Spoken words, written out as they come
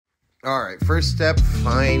All right, first step,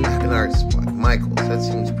 find an art spot. Michael's, that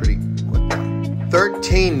seems pretty, what the?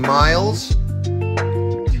 13 miles? 13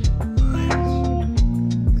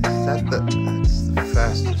 miles. That's the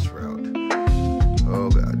fastest route. Oh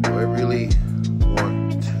God, do I really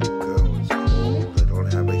want to go? It's cold, I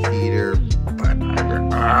don't have a heater, but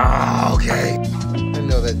okay. I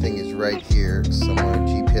know that thing is right here somewhere.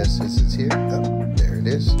 GPS says it's here. Oh, there it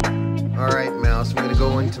is. All right, Mouse, I'm gonna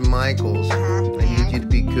go into Michael's. I need you to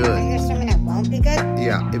be good. Are you assuming it won't be good?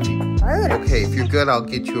 Yeah, if you... Burger. Okay, if you're good, I'll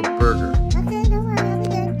get you a burger. Okay, don't worry, I'll be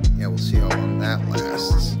good. Yeah, we'll see how long that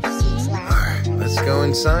lasts. Alright, let's go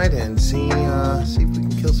inside and see if we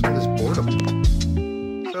can kill some of this boredom.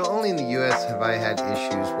 So only in the US have I had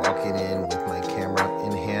issues walking in with my camera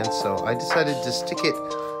in hand, so I decided to stick it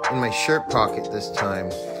in my shirt pocket this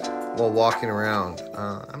time while walking around.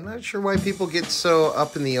 I'm not sure why people get so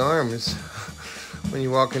up in the arms when you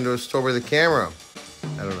walk into a store with a camera.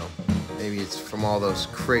 I don't know. Maybe it's from all those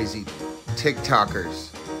crazy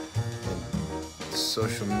TikTokers and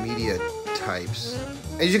social media types.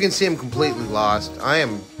 As you can see, I'm completely lost. I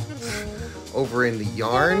am over in the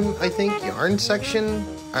yarn, I think, yarn section.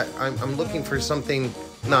 I'm looking for something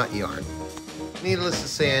not yarn. Needless to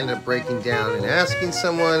say, I ended up breaking down and asking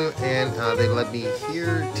someone, and they led me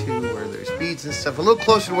here to where there's beads and stuff. A little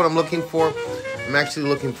closer to what I'm looking for. I'm actually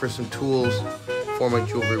looking for some tools for my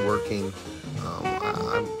jewelry working.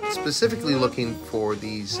 I'm specifically looking for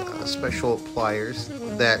these special pliers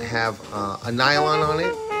that have a nylon on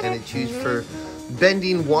it, and it's used for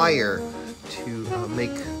bending wire to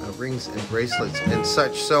make rings and bracelets and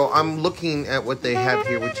such. So I'm looking at what they have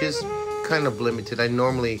here, which is kind of limited. I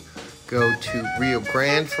normally go to Rio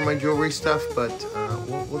Grande for my jewelry stuff, but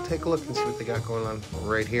we'll take a look and see what they got going on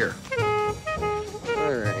right here.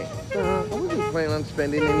 All right, I wasn't planning on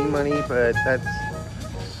spending any money, but that's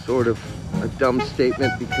sort of a dumb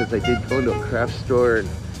statement because I did go into a craft store and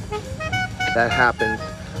that happens.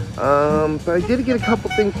 But I did get a couple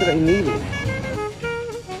things that I needed.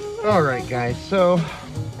 All right, guys, so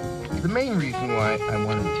the main reason why I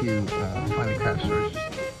wanted to find a craft store is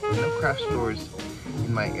just there's no craft stores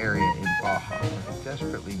in my area in Baja. I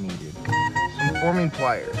desperately needed some forming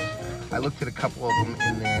pliers. I looked at a couple of them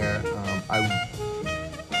in there. I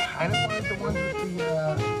kind of wanted the ones with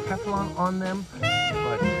the Teflon on them,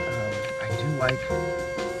 but I do like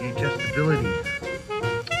the adjustability of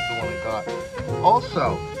the one I got.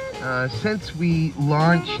 Also, since we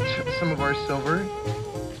launched some of our silver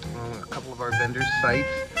on a couple of our vendors' sites,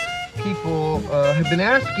 people have been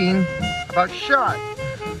asking about shot.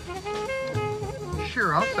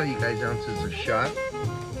 Sure, I'll sell you guys ounces of shot.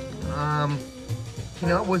 You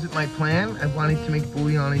know, it wasn't my plan. I wanted to make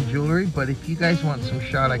bullion and jewelry, but if you guys want some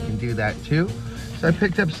shot, I can do that too. So I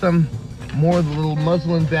picked up some more of the little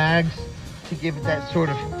muslin bags to give it that sort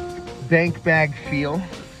of bank bag feel.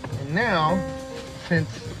 And now, since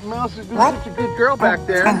Mouse is such a good girl back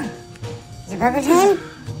there. Is it burger time?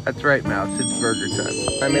 That's right, Mouse. It's burger time.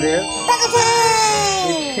 Time it is? Burger time!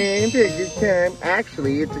 It's hamburger time.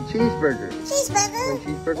 Actually, it's a cheeseburger. Cheeseburger? Want a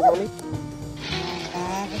cheeseburger, mommy? I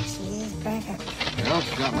love a cheeseburger. I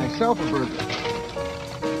also got myself a burger.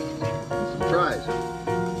 Some fries.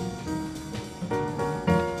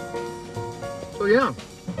 So yeah,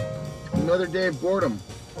 another day of boredom.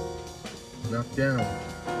 Knocked down.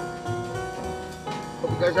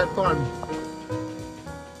 Hope you guys had fun.